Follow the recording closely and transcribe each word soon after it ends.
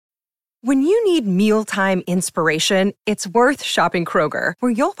When you need mealtime inspiration, it's worth shopping Kroger,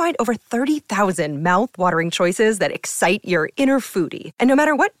 where you'll find over 30,000 mouth-watering choices that excite your inner foodie. And no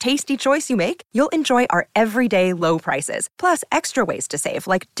matter what tasty choice you make, you'll enjoy our everyday low prices, plus extra ways to save,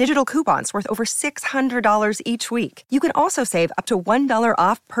 like digital coupons worth over $600 each week. You can also save up to $1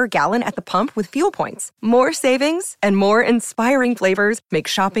 off per gallon at the pump with fuel points. More savings and more inspiring flavors make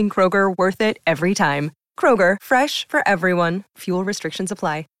shopping Kroger worth it every time. Kroger, fresh for everyone. Fuel restrictions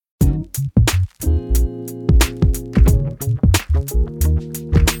apply.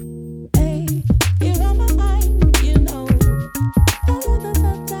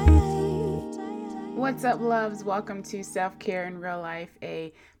 What's up, loves? Welcome to Self-Care in Real Life,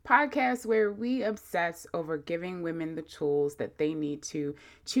 a podcast where we obsess over giving women the tools that they need to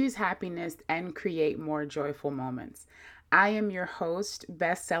choose happiness and create more joyful moments. I am your host,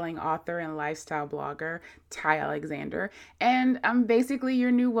 best-selling author and lifestyle blogger, Ty Alexander, and I'm basically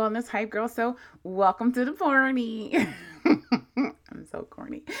your new wellness hype girl, so welcome to the party. I'm so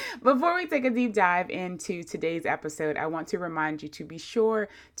corny. Before we take a deep dive into today's episode, I want to remind you to be sure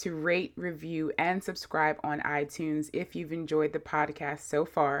to rate, review, and subscribe on iTunes if you've enjoyed the podcast so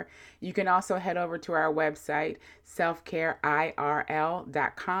far. You can also head over to our website,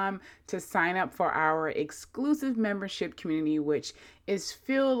 selfcareirl.com, to sign up for our exclusive membership community, which is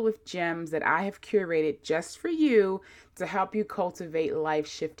filled with gems that I have curated just for you to help you cultivate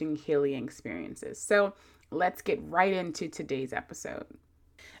life-shifting healing experiences. So let's get right into today's episode.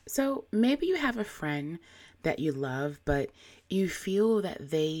 So maybe you have a friend that you love, but you feel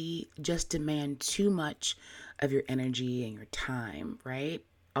that they just demand too much of your energy and your time, right?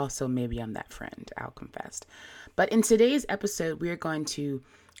 Also, maybe I'm that friend, I'll confess. But in today's episode, we are going to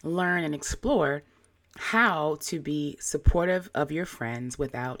learn and explore how to be supportive of your friends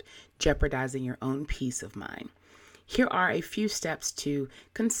without jeopardizing your own peace of mind. Here are a few steps to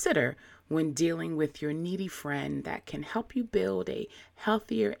consider when dealing with your needy friend that can help you build a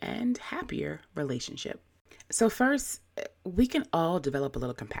healthier and happier relationship. So first, we can all develop a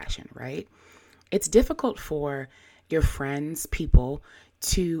little compassion, right? It's difficult for your friends, people,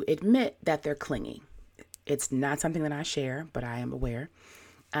 to admit that they're clingy. It's not something that I share, but I am aware.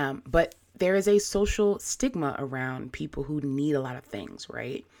 But there is a social stigma around people who need a lot of things,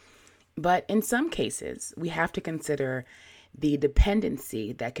 right? But in some cases, we have to consider the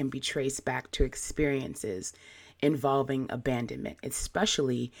dependency that can be traced back to experiences involving abandonment,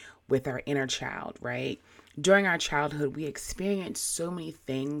 especially with our inner child, right? During our childhood, we experience so many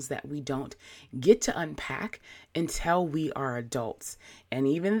things that we don't get to unpack until we are adults. And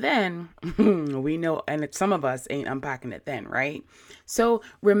even then, we know, and some of us ain't unpacking it then, right? So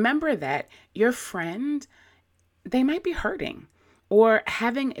remember that your friend, they might be hurting or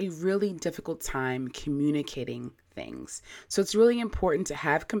having a really difficult time communicating things. So it's really important to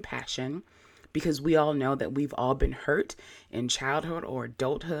have compassion, because we all know that we've all been hurt in childhood or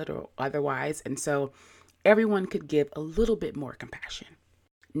adulthood or otherwise. And so everyone could give a little bit more compassion.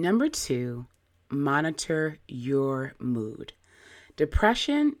 Number 2, monitor your mood.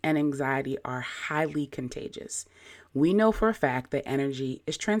 Depression and anxiety are highly contagious. We know for a fact that energy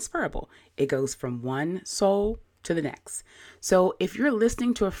is transferable. It goes from one soul to the next. So if you're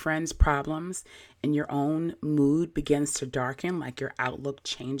listening to a friend's problems and your own mood begins to darken, like your outlook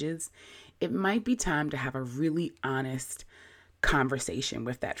changes, it might be time to have a really honest conversation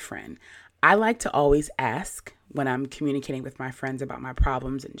with that friend. I like to always ask when I'm communicating with my friends about my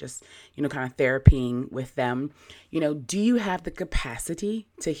problems and just, kind of therapying with them, do you have the capacity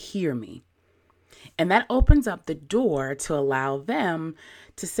to hear me? And that opens up the door to allow them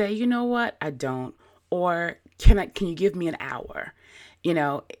to say, you know what, I don't, or can you give me an hour?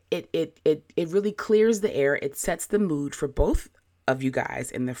 It really clears the air. It sets the mood for both of you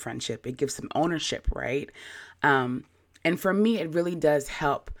guys in the friendship. It gives some ownership, right? And for me, it really does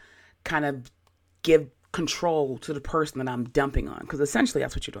help kind of give control to the person that I'm dumping on, because essentially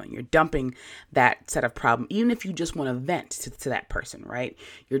that's what you're doing. You're dumping that set of problem, even if you just want to vent to that person, right?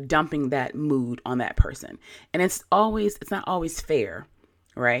 You're dumping that mood on that person. And it's not always fair,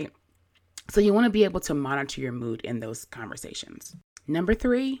 right? So you want to be able to monitor your mood in those conversations. Number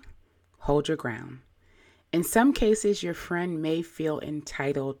 3, hold your ground. In some cases, your friend may feel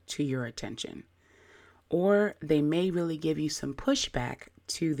entitled to your attention, or they may really give you some pushback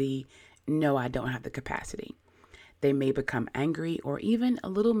to the no, I don't have the capacity. They may become angry or even a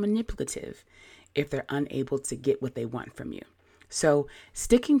little manipulative if they're unable to get what they want from you. So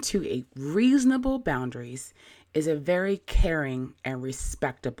sticking to a reasonable boundaries is a very caring and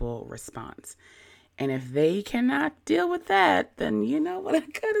respectable response. And if they cannot deal with that, then you know what I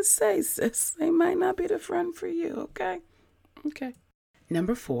gotta say, sis. They might not be the friend for you, okay? Okay.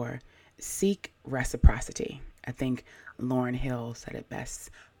 Number 4, Seek reciprocity. I think Lauryn Hill said it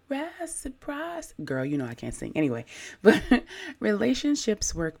best. Reciprocity. Girl, you know I can't sing. Anyway, but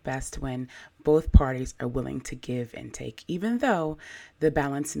relationships work best when both parties are willing to give and take, even though the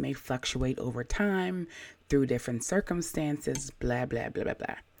balance may fluctuate over time through different circumstances, blah, blah, blah, blah,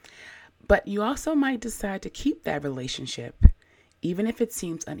 blah. But you also might decide to keep that relationship, even if it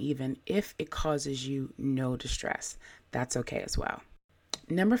seems uneven, if it causes you no distress. That's okay as well.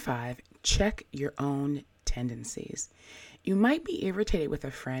 Number 5, check your own tendencies. You might be irritated with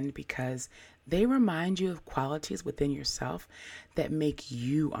a friend because they remind you of qualities within yourself that make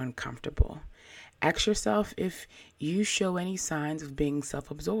you uncomfortable. Ask yourself if you show any signs of being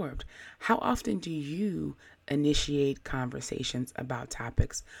self-absorbed. How often do you initiate conversations about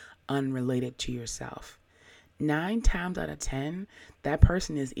topics unrelated to yourself? 9 times out of 10, that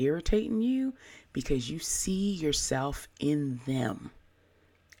person is irritating you because you see yourself in them,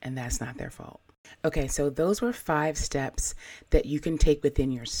 and that's not their fault. Okay, so those were 5 steps that you can take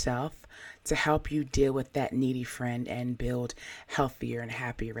within yourself to help you deal with that needy friend and build healthier and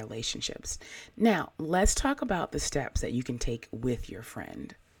happier relationships. Now, let's talk about the steps that you can take with your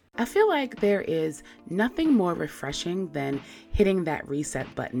friend. I feel like there is nothing more refreshing than hitting that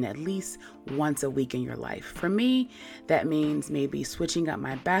reset button at least once a week in your life. For me, that means maybe switching up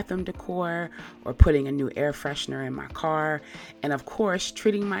my bathroom decor or putting a new air freshener in my car, and of course,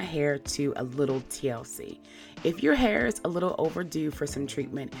 treating my hair to a little TLC. If your hair is a little overdue for some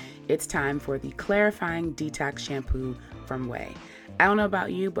treatment, it's time for the Clarifying Detox Shampoo from OUAI. I don't know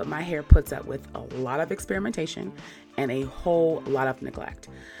about you, but my hair puts up with a lot of experimentation and a whole lot of neglect.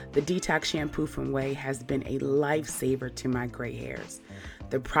 The Detox Shampoo from OUAI has been a lifesaver to my gray hairs.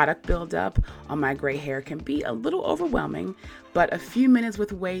 The product buildup on my gray hair can be a little overwhelming, but a few minutes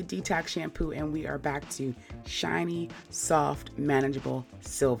with OUAI Detox Shampoo and we are back to shiny, soft, manageable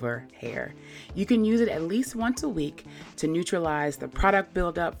silver hair. You can use it at least once a week to neutralize the product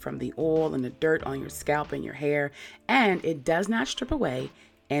buildup from the oil and the dirt on your scalp and your hair, and it does not strip away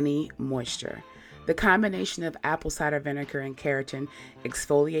any moisture. The combination of apple cider vinegar and keratin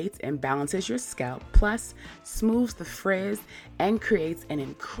exfoliates and balances your scalp, plus smooths the frizz and creates an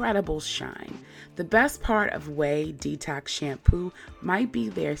incredible shine. The best part of OUAI Detox Shampoo might be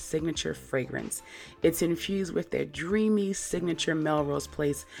their signature fragrance. It's infused with their dreamy signature Melrose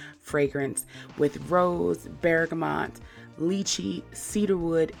Place fragrance with rose, bergamot, lychee,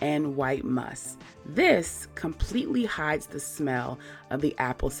 cedarwood, and white musk. This completely hides the smell of the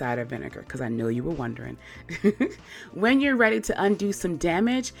apple cider vinegar, because I know you were wondering. When you're ready to undo some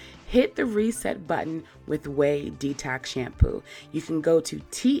damage, hit the reset button with OUAI Detox Shampoo. You can go to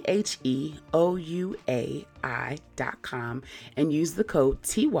THEOUAI.com and use the code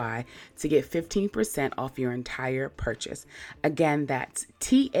TY to get 15% off your entire purchase. Again, that's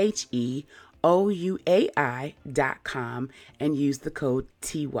THEOUAI.com and use the code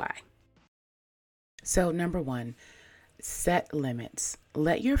TY. So number 1, set limits.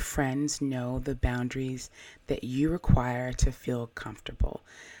 Let your friends know the boundaries that you require to feel comfortable.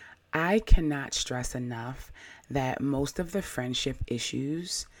 I cannot stress enough that most of the friendship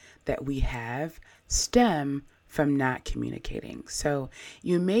issues that we have stem from not communicating. So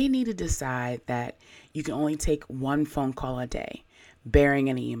you may need to decide that you can only take one phone call a day, bearing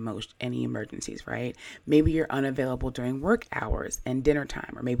any emergencies, right? Maybe you're unavailable during work hours and dinner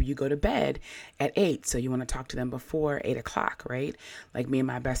time, or maybe you go to bed at 8, so you want to talk to them before 8 o'clock, right? Like me and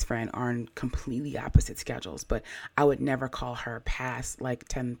my best friend are on completely opposite schedules, but I would never call her past like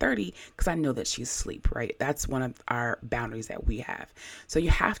 10:30 because I know that she's asleep, right? That's one of our boundaries that we have. So you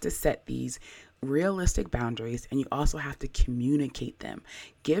have to set these realistic boundaries, and you also have to communicate them.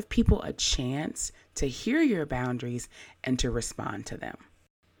 Give people a chance to hear your boundaries and to respond to them.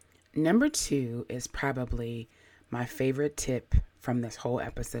 Number 2 is probably my favorite tip from this whole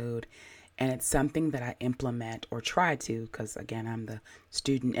episode, and it's something that I implement or try to, because again, I'm the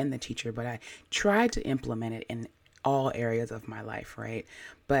student and the teacher, but I try to implement it in all areas of my life, right?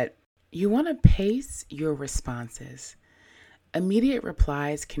 But you want to pace your responses. Immediate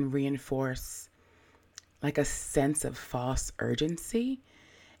replies can reinforce like a sense of false urgency.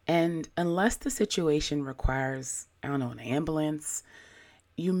 And unless the situation requires, an ambulance,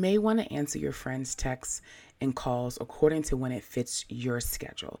 you may want to answer your friend's texts and calls according to when it fits your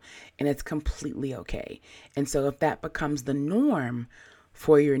schedule. And it's completely okay. And so if that becomes the norm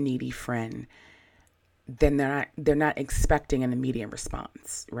for your needy friend, then they're not expecting an immediate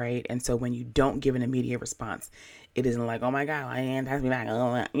response, right? And so when you don't give an immediate response, it isn't like, oh my God, I ain't text me back,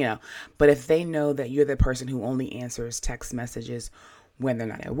 But if they know that you're the person who only answers text messages when they're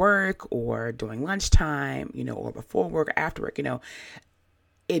not at work or during lunchtime, or before work or after work,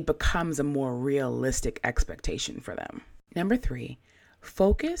 it becomes a more realistic expectation for them. Number 3,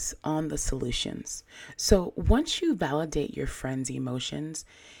 focus on the solutions. So once you validate your friend's emotions,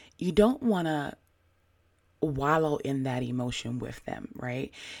 you don't want to wallow in that emotion with them,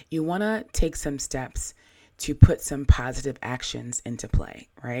 right? You want to take some steps to put some positive actions into play,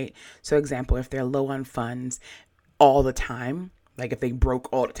 right? So example, if they're low on funds all the time, like if they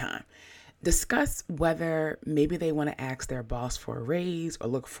broke all the time, discuss whether maybe they want to ask their boss for a raise or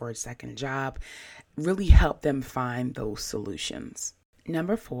look for a second job. Really help them find those solutions.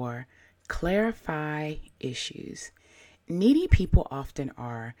 Number 4, clarify issues. Needy people often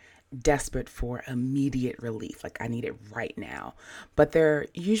are desperate for immediate relief, like I need it right now, but they're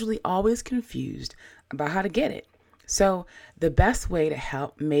usually always confused about how to get it. So the best way to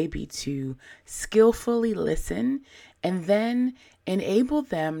help may be to skillfully listen and then enable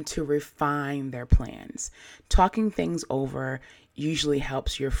them to refine their plans. Talking things over usually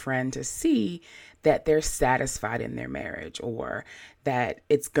helps your friend to see that they're satisfied in their marriage or that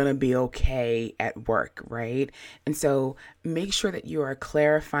it's going to be okay at work, right? And so make sure that you are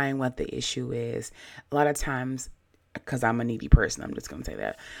clarifying what the issue is. A lot of times, because I'm a needy person, I'm just going to say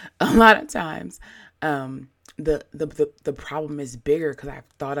that. A lot of times, the problem is bigger because I've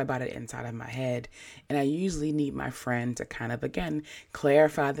thought about it inside of my head, and I usually need my friend to kind of, again,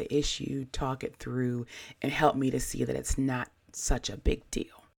 clarify the issue, talk it through, and help me to see that it's not such a big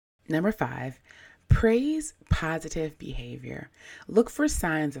deal. Number 5, praise positive behavior. Look for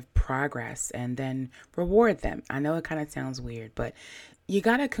signs of progress and then reward them. I know it kind of sounds weird, but you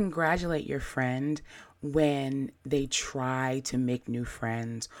got to congratulate your friend when they try to make new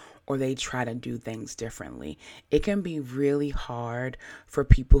friends or they try to do things differently. It can be really hard for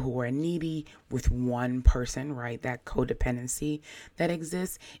people who are needy with one person, right? That codependency that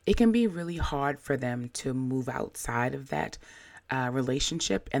exists. It can be really hard for them to move outside of that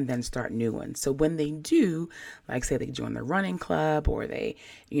relationship and then start new ones. So when they do, like say they join the running club or they,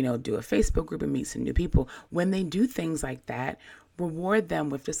 do a Facebook group and meet some new people, when they do things like that, reward them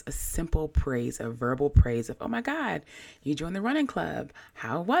with just a simple praise, a verbal praise of, oh my God, you joined the running club.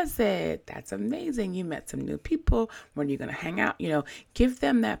 How was it? That's amazing. You met some new people. When are you going to hang out? Give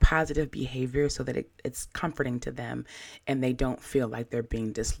them that positive behavior so that it's comforting to them and they don't feel like they're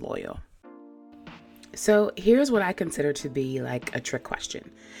being disloyal. So here's what I consider to be like a trick question.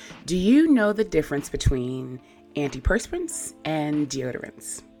 Do you know the difference between antiperspirants and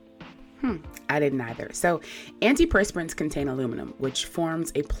deodorants? I didn't either. So antiperspirants contain aluminum, which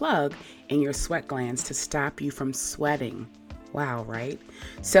forms a plug in your sweat glands to stop you from sweating. Wow, right?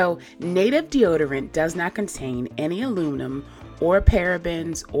 So native deodorant does not contain any aluminum or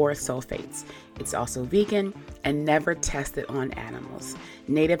parabens or sulfates. It's also vegan and never tested on animals.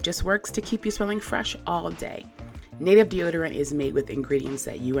 Native just works to keep you smelling fresh all day. Native deodorant is made with ingredients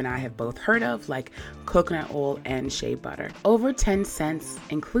that you and I have both heard of, like coconut oil and shea butter. Over 10 cents,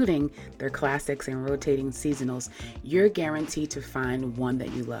 including their classics and rotating seasonals, you're guaranteed to find one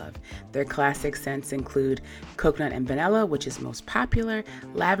that you love. Their classic scents include coconut and vanilla, which is most popular,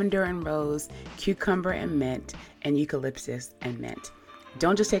 lavender and rose, cucumber and mint, and eucalyptus and mint.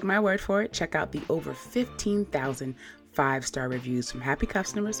 Don't just take my word for it. Check out the over 15,000 5-star reviews from happy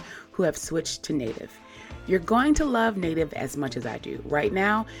customers who have switched to Native. You're going to love Native as much as I do. Right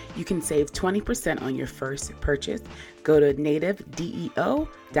now, you can save 20% on your first purchase. Go to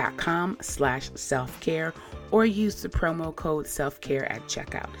nativedeo.com/selfcare or use the promo code selfcare at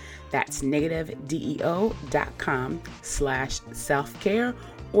checkout. That's nativedeo.com/selfcare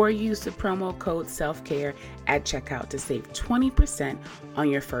or use the promo code selfcare at checkout to save 20% on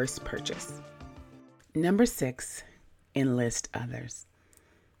your first purchase. Number 6, enlist others.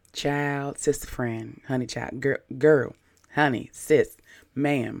 Child, sister, friend, honey, child, girl, honey, sis,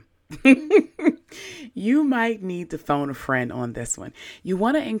 ma'am. You might need to phone a friend on this one. You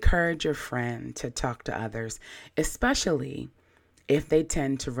want to encourage your friend to talk to others, especially if they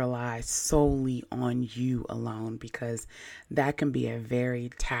tend to rely solely on you alone, because that can be a very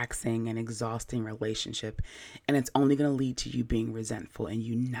taxing and exhausting relationship, and it's only going to lead to you being resentful and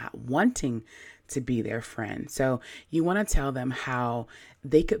you not wanting to be their friend. So you want to tell them how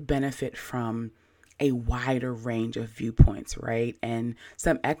they could benefit from a wider range of viewpoints, right? And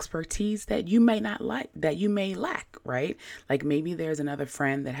some expertise that you may not like, that you may lack, right? Like maybe there's another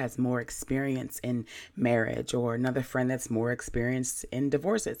friend that has more experience in marriage or another friend that's more experienced in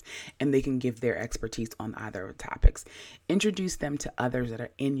divorces, and they can give their expertise on either topics. Introduce them to others that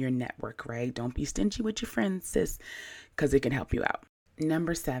are in your network, right? Don't be stingy with your friends, sis, because it can help you out.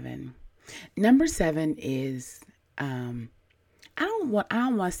 Number seven is, I don't want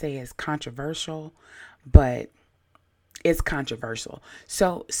to say it's controversial, but it's controversial.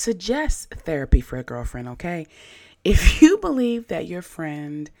 So suggest therapy for a girlfriend, okay? If you believe that your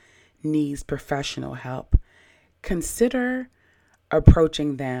friend needs professional help, consider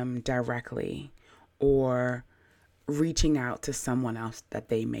approaching them directly or reaching out to someone else that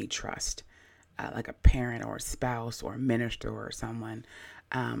they may trust, like a parent or a spouse or a minister or someone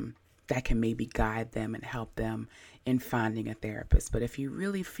that can maybe guide them and help them in finding a therapist. But if you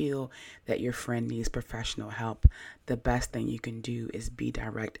really feel that your friend needs professional help, the best thing you can do is be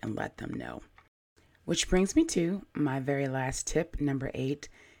direct and let them know. Which brings me to my very last tip, number 8,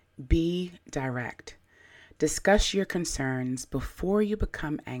 be direct. Discuss your concerns before you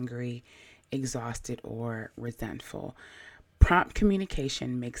become angry, exhausted, or resentful. Prompt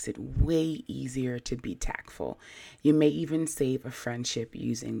communication makes it way easier to be tactful. You may even save a friendship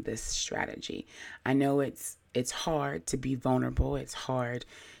using this strategy. I know it's hard to be vulnerable. It's hard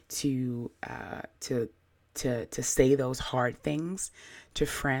to say those hard things to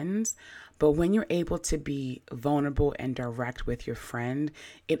friends. But when you're able to be vulnerable and direct with your friend,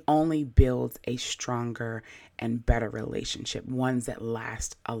 it only builds a stronger and better relationship, ones that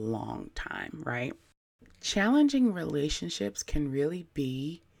last a long time, right? Challenging relationships can really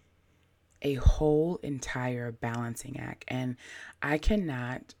be a whole entire balancing act. And I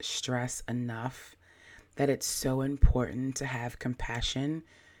cannot stress enough that it's so important to have compassion,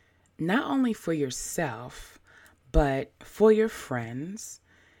 not only for yourself, but for your friends.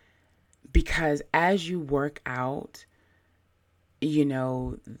 Because as you work out,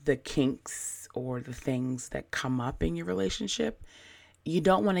 the kinks or the things that come up in your relationship, you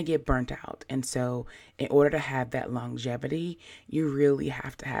don't want to get burnt out. And so in order to have that longevity, you really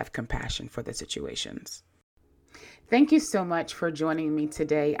have to have compassion for the situations. Thank you so much for joining me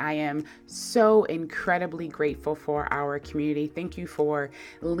today. I am so incredibly grateful for our community. Thank you for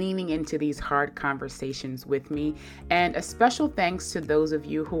leaning into these hard conversations with me. And a special thanks to those of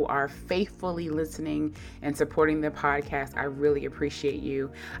you who are faithfully listening and supporting the podcast. I really appreciate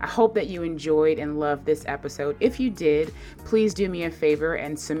you. I hope that you enjoyed and loved this episode. If you did, please do me a favor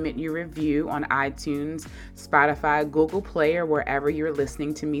and submit your review on iTunes, Spotify, Google Play, or wherever you're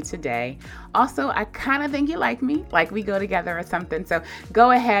listening to me today. Also, I kind of think you like me, like we go together or something. So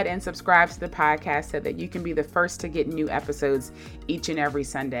go ahead and subscribe to the podcast so that you can be the first to get new episodes each and every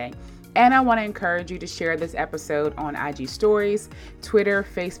Sunday. And I want to encourage you to share this episode on IG Stories, Twitter,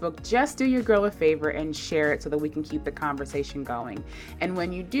 Facebook. Just do your girl a favor and share it so that we can keep the conversation going. And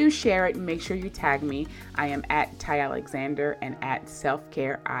when you do share it, make sure you tag me. I am at Ty Alexander and at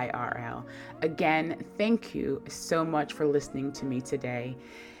Selfcare IRL. Again, thank you so much for listening to me today.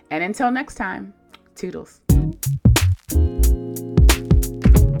 And until next time, toodles.